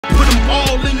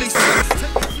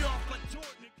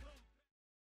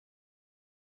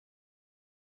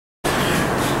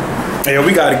Hey,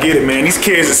 we gotta get it, man. These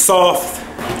kids are soft.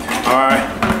 All right.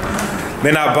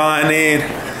 They're not buying in.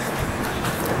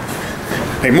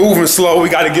 They moving slow. We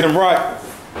gotta get them right.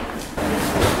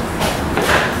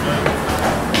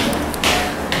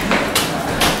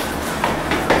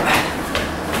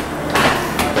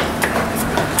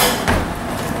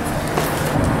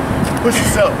 Push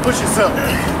yourself, push yourself.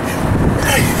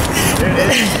 There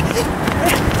it is.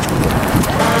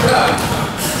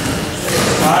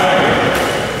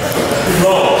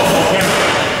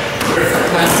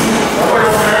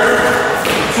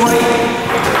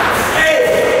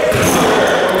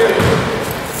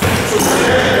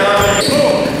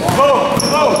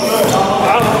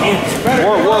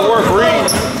 Work,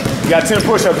 read. You got 10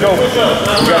 push-ups, go. You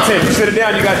got 10. You sit it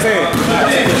down, you got 10.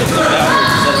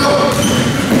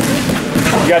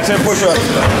 You got 10 push-ups.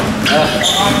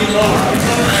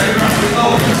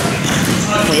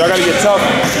 Y'all gotta get tough.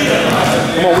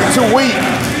 Come on, we too weak.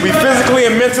 We physically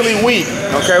and mentally weak.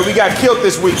 Okay, we got killed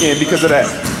this weekend because of that.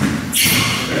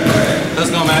 Let's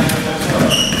go, man.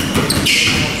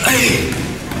 Hey.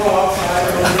 Come on.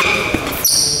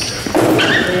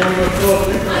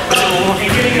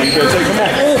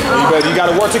 You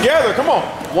gotta work together. Come on.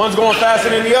 One's going faster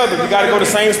than the other. You gotta go the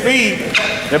same speed.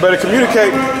 They better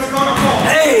communicate.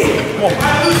 Hey! Come on.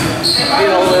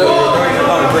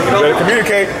 You better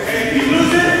communicate.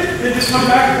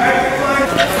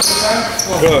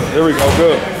 Good. Here we go.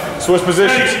 Good. Switch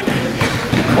positions.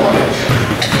 Come on.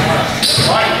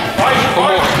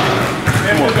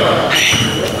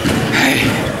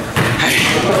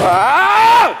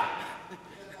 Ah!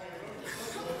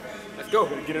 Let's go.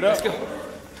 Get it up. Let's go.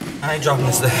 I ain't dropping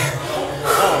this there.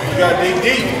 Oh, you gotta dig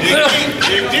deep.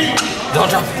 Dig deep. Don't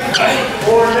drop it.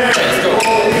 Let's go.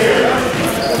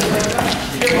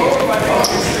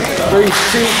 3, 2, 1.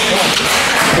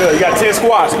 Good. You got 10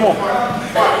 squats. Come on.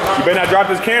 You better not drop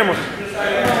this camera.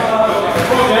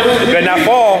 It better not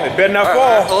fall. It better not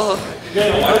fall.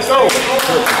 Let's go.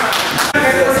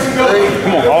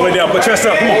 Come on. All the way down. Put chest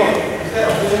up. Come on.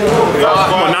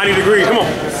 Come on. 90 degrees. Come on.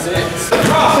 6.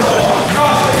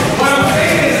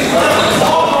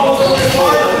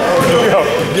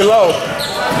 Get low.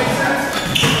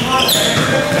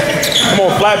 Come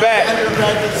on, flat back.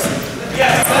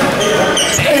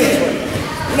 8,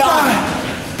 9.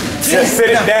 Just sit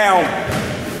it down.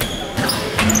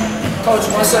 Coach,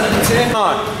 you want to set it to 10? Come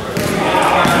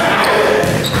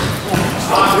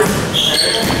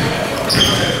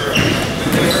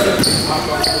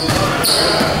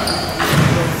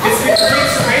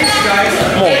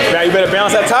on, now you better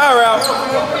balance that tire out.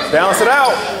 Balance it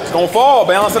out. It's gonna fall.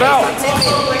 Balance it out.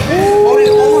 Hold it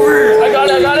over. I got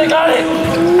it.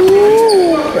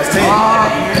 Ooh. That's 10.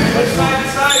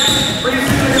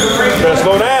 Better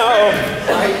slow down.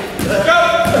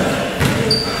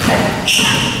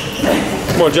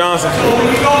 Come on, Johnson.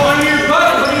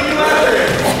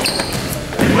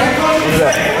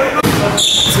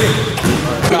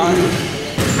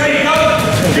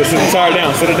 Just sit the tire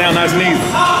down. Sit it down nice and easy.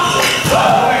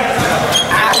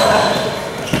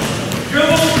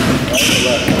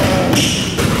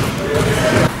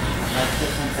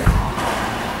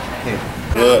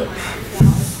 Good.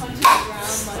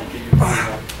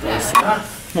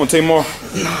 Come on, take more.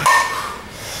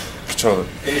 Control it.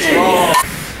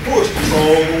 Push,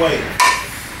 control the weight.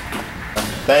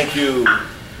 Thank you.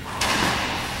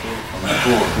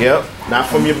 Yep, not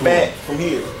from your back, from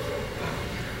here.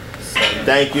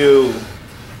 Thank you.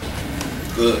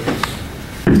 Good.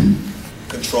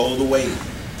 Control the weight.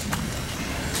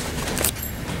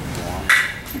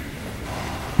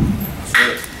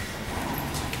 Good.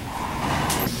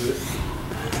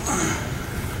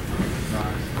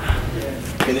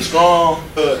 Finish strong.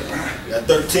 Good. You got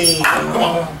 13. Come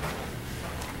on.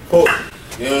 Push.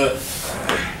 Good.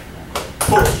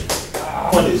 Push.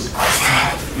 Punish.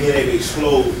 Being able to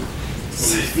explode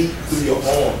from your feet through your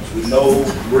arms with no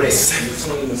rest in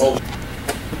between the motion.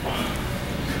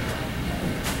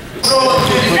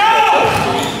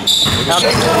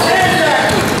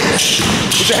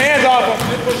 Put your hands off him.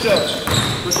 10 push-ups.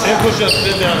 10 push-ups,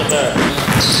 sit down and back.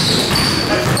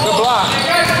 Good block.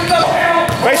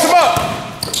 Face him up.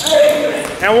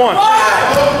 And 1.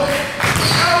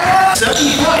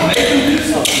 Make him do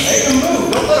something. Make him move.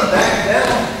 Don't let him back down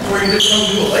where you just come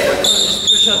do a layup.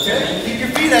 Push-ups in. Keep your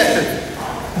feet active.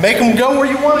 Make him go where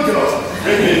you want to go.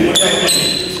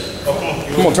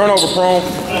 Come on, turnover prone.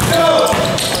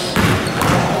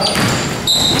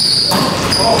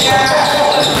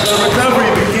 Recovery,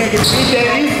 but you can't get beat that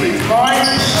easily. Fine.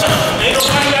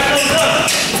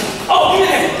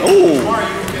 Ooh.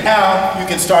 Now you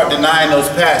can start denying those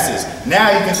passes. Now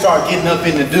you can start getting up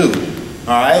in the do.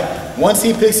 All right? Once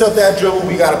he picks up that dribble,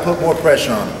 we got to put more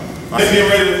pressure on him. Let's get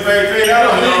ready to fade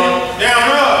out.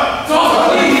 Down up. Talk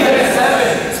on defense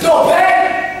 7. Let's go,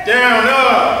 back. Down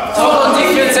up. Talk on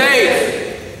defense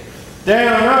 8.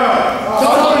 Down up.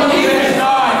 Talk on defense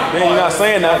 9. Man, you're not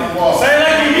saying nothing. Say it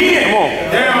like you mean it. Come on.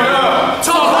 Down up.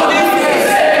 Talk on defense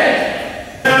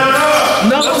 10. Down up.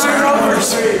 No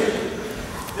turnovers.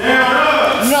 Down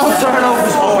up. No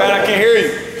turnovers. Oh, man, I can't hear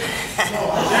you.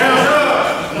 Down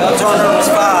up. No turnovers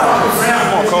 5.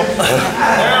 Come on, Cole.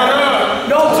 Down up.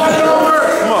 No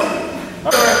turnovers. Come on.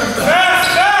 Pass.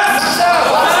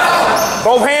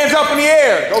 Both hands up in the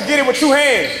air. Go get it with 2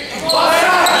 hands.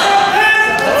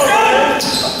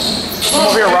 Come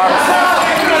over here, Robert.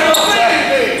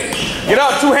 Get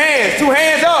up, 2 hands. 2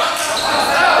 hands up.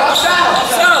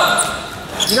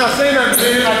 You're not saying nothing,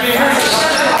 man. I can't hear you.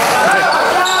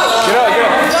 Get up, get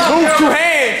up. Move 2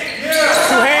 hands.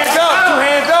 2 hands up, 2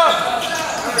 hands up.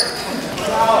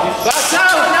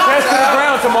 Chest to the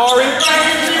ground, Tamari.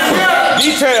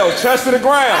 Detail, chest to the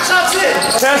ground.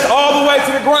 Chest all the way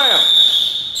to the ground.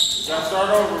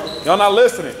 Y'all not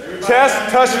listening. Chest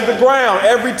touches the ground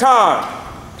every time.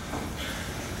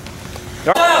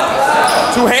 2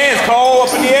 hands, Cole,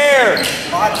 up in the air.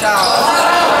 Watch out.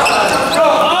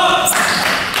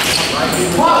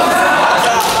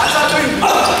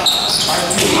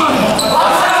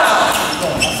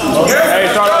 Hey,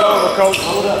 start all over, coach.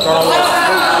 Start all over.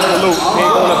 Luke, he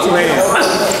ain't going up 2 hands.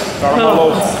 Start all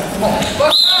over.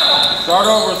 Start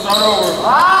over.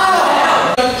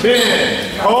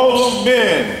 Bend. Hold, Luke,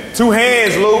 bend. 2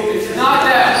 hands, Luke. It's not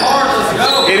that hard.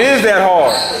 Let's go. It is that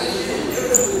hard.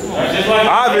 Just like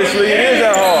Obviously, it is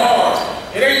that hard.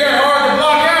 It ain't that hard to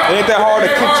block out. It ain't that hard to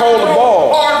control the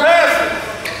ball. Hard passing.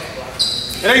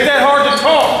 It ain't that hard to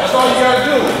talk. That's all you gotta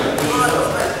do.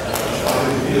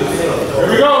 Here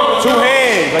we go. 2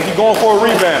 hands, like you're going for a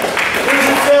rebound.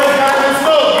 Let's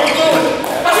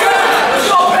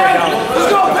go, Ben. Let's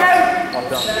go, Ben.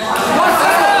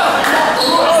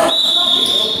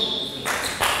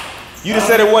 You just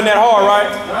said it wasn't that hard, right?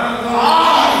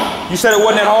 You said it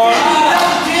wasn't that hard?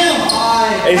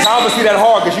 It's obviously that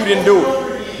hard because you didn't do it.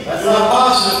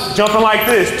 Jumping like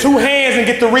this. 2 hands and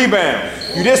get the rebound.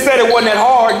 You just said it wasn't that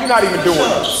hard. You're not even doing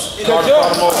it.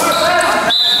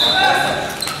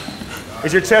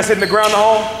 Is your chest hitting the ground the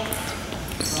home?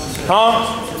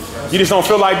 Huh? You just don't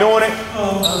feel like doing it?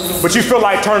 But you feel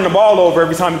like turning the ball over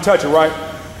every time you touch it, right?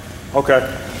 Okay.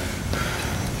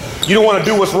 You don't want to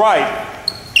do what's right,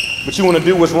 but you want to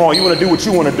do what's wrong. You want to do what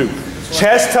you want to do.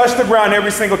 Chest touch the ground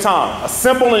every single time. A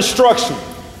simple instruction.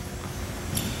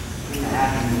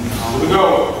 Here we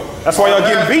go. That's why y'all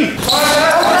getting beat.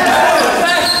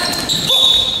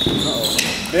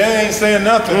 Ben ain't saying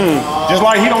nothing. Just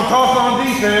like he don't talk on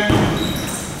defense.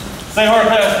 Say hard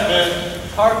passes, man.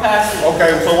 Hard passes.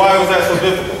 Okay, so why was that so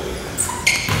difficult?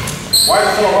 Why is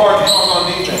it so hard to talk on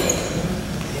defense?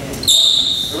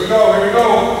 Here we go.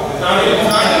 It's not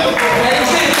difficult.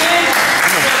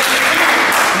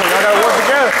 Y'all gotta work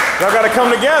together. Y'all gotta come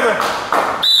together.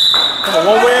 Come on,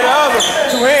 one way or the other.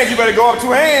 2 hands, you better go up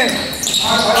 2 hands.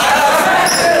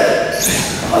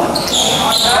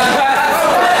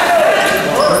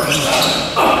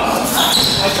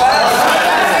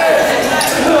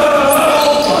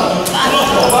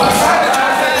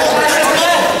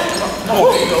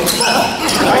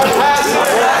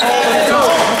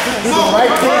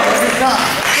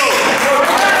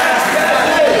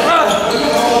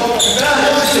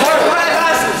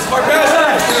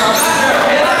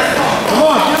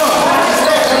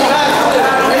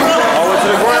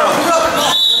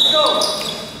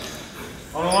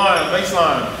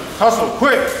 Hustle,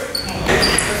 quick.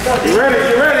 Get ready.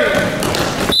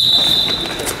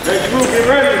 Next group, get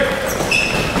ready.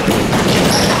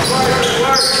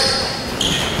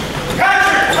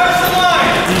 Patrick, touch the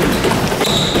line.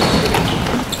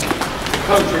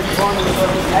 Coach, I'm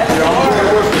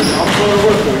going to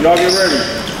whistle. Y'all get ready.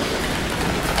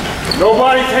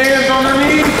 Nobody's hands on their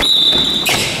knees.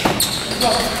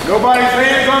 Nobody's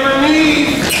hands on their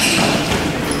knees.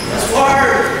 That's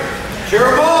hard. Cheer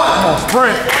them on.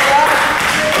 Sprint.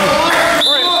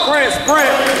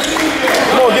 Sprint.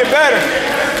 Come on, get better.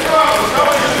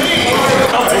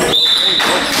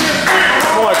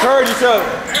 Come on, encourage each other.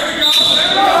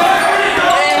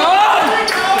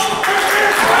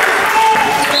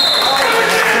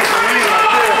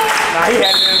 Nah, he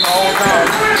had it in the whole time.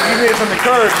 You need some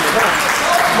encouragement.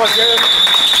 Come on, Jared.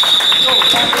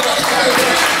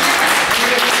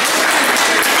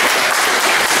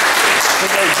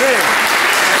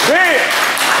 Ben.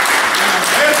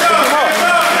 Hands up.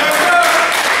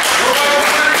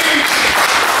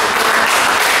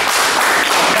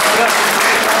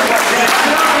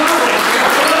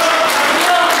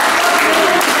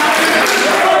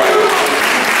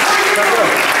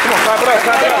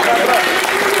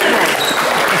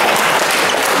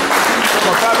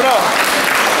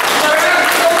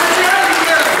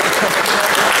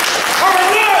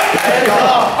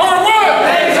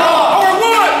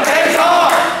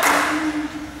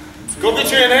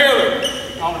 get your inhaler.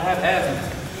 I'm gonna have asthma.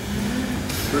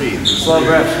 Breathe. Slow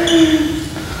breath.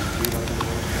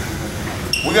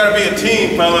 We gotta be a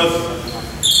team, fellas.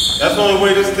 That's the only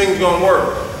way this thing's gonna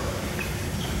work.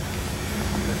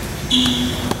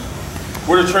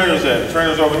 Where the trainers at? The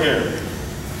trainers over here.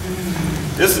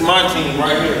 This is my team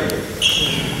right here.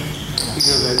 This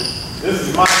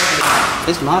is my team.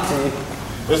 It's my team.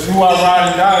 This is who I ride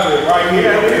and die with right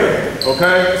here.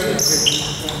 Okay?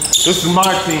 This is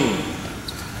my team.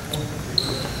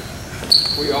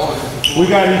 We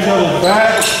got each other's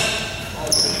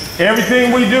backs.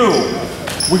 Everything we do,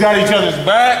 we got each other's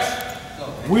backs.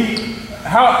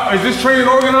 How is this training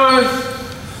organized?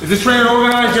 Is this training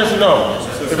organized? Yes or no?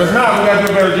 If it's not, we gotta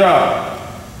do a better job.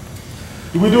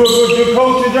 Do we do a good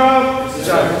coaching job? Good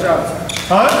job, good job.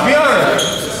 Huh? Be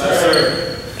honest. Yes,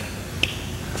 sir.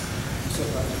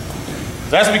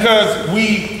 That's because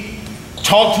we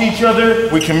talk to each other,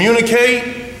 we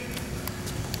communicate,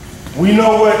 we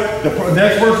know what the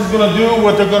next person's gonna do,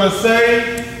 what they're gonna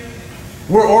say.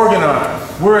 We're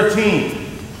organized, we're a team.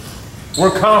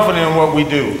 We're confident in what we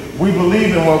do. We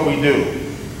believe in what we do.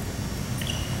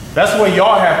 That's the way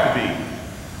y'all have to be.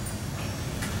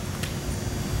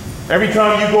 Every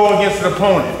time you go against an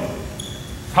opponent,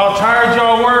 how tired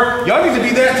y'all were, y'all need to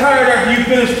be that tired after you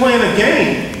finish playing a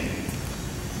game.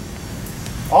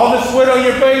 All this sweat on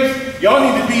your face, y'all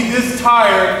need to be this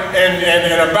tired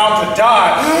and about to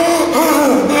die.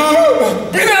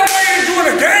 Be that way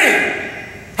during a game.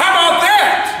 How about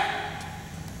that?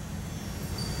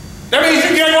 That means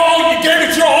you gave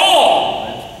it your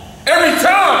all. Every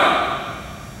time.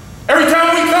 Every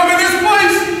time we come in this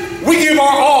place, we give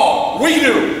our all. We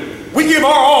do. We give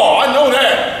our all. I know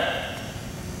that.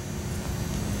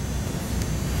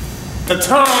 The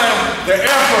time, the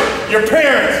effort, your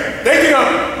parents, they get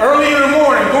up early in the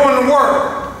morning going to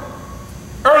work.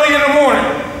 Early in the morning.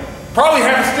 Probably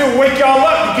have to still wake y'all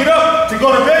up to get up, to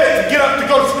go to bed, to get up, to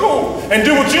go to school, and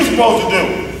do what you're supposed to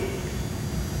do.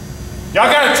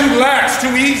 Y'all got it too lax,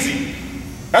 too easy.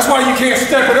 That's why you can't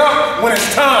step it up when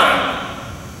it's time.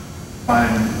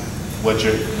 Find what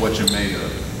you're made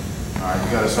of. All right,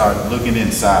 you got to start looking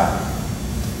inside.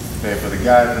 Okay, for the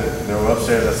guys that were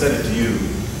upstairs, I said it to you.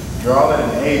 You're all at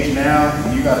an age now,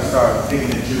 and you got to start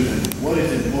picking and choosing what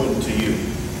is important to you.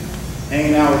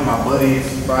 Hanging out with my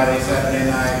buddies Friday, Saturday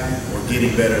night, or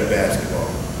getting better at basketball.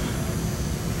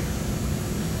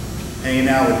 Hanging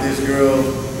out with this girl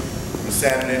on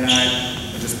Saturday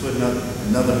night, or just putting up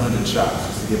another 100 shots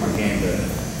just to get my game better.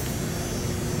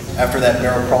 After that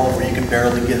barrel crawl where you can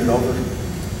barely get it over?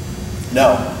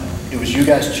 No, it was you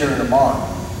guys cheering them on.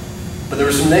 But there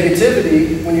was some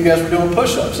negativity when you guys were doing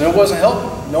push-ups, and it wasn't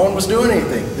helping. No one was doing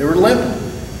anything. They were limping.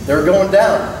 They were going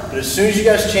down. But as soon as you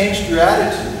guys changed your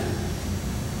attitude,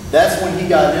 that's when he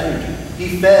got energy.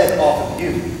 He fed off of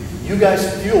you. You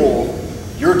guys fuel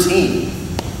your team.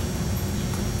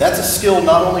 That's a skill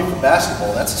not only for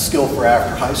basketball, that's a skill for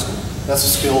after high school. That's a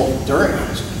skill during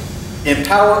high school.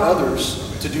 Empower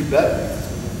others to do better.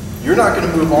 You're not going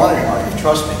to move on in life,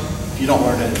 trust me, if you don't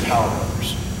learn to empower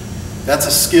others. That's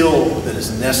a skill that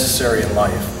is necessary in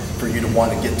life for you to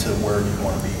want to get to where you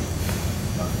want to be.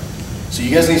 So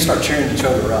you guys need to start cheering each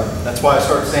other up. That's why I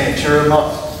started saying cheer them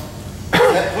up.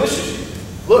 That pushes you.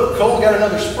 Look, Cole got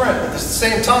another sprint, but at the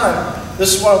same time,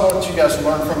 this is what I want you guys to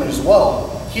learn from it as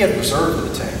well. He had reserve in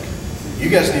the tank. You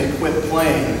guys need to quit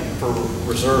playing for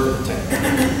reserve in the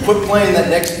tank. Quit playing that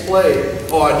next play,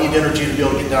 oh, I need energy to be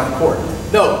able to get down the court.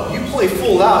 No, you play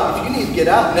full out. If you need to get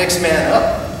out, next man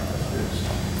up.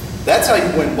 That's how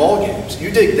you win ball games.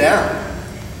 You dig down.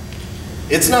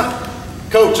 It's not,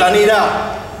 coach, I need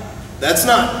out. That's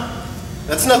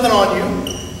nothing on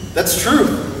you. That's true.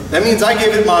 That means I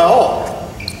gave it my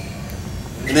all.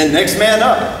 And then next man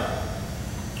up.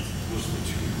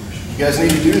 You guys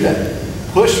need to do that.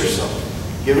 Push yourself.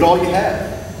 Give it all you have.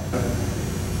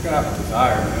 You gotta have a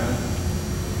desire, man.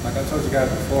 Like I told you guys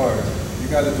before, you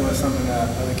guys are doing something that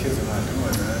other kids are not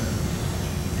doing, man.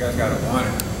 You guys gotta want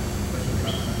it.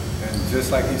 And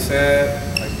just like he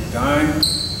said, like you dying, you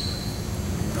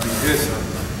know you did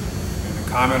something. And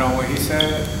to comment on what he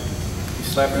said, he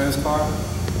slept in his car.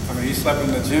 I mean, he slept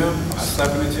in the gym. I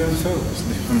slept in the gym too.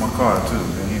 Sleep in my car too.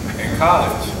 In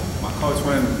college, my coach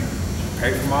went and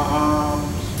paid for my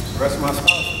the rest of my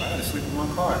scholarship. I had to sleep in my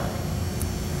car.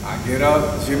 I get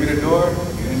up, jimmy the door,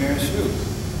 get in there and shoot.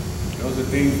 Those are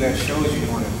things that shows you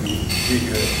want to be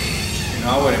good. You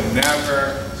know, I would have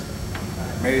never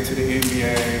made it to the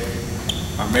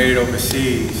NBA. I made it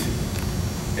overseas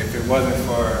if it wasn't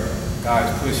for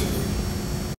guys pushing.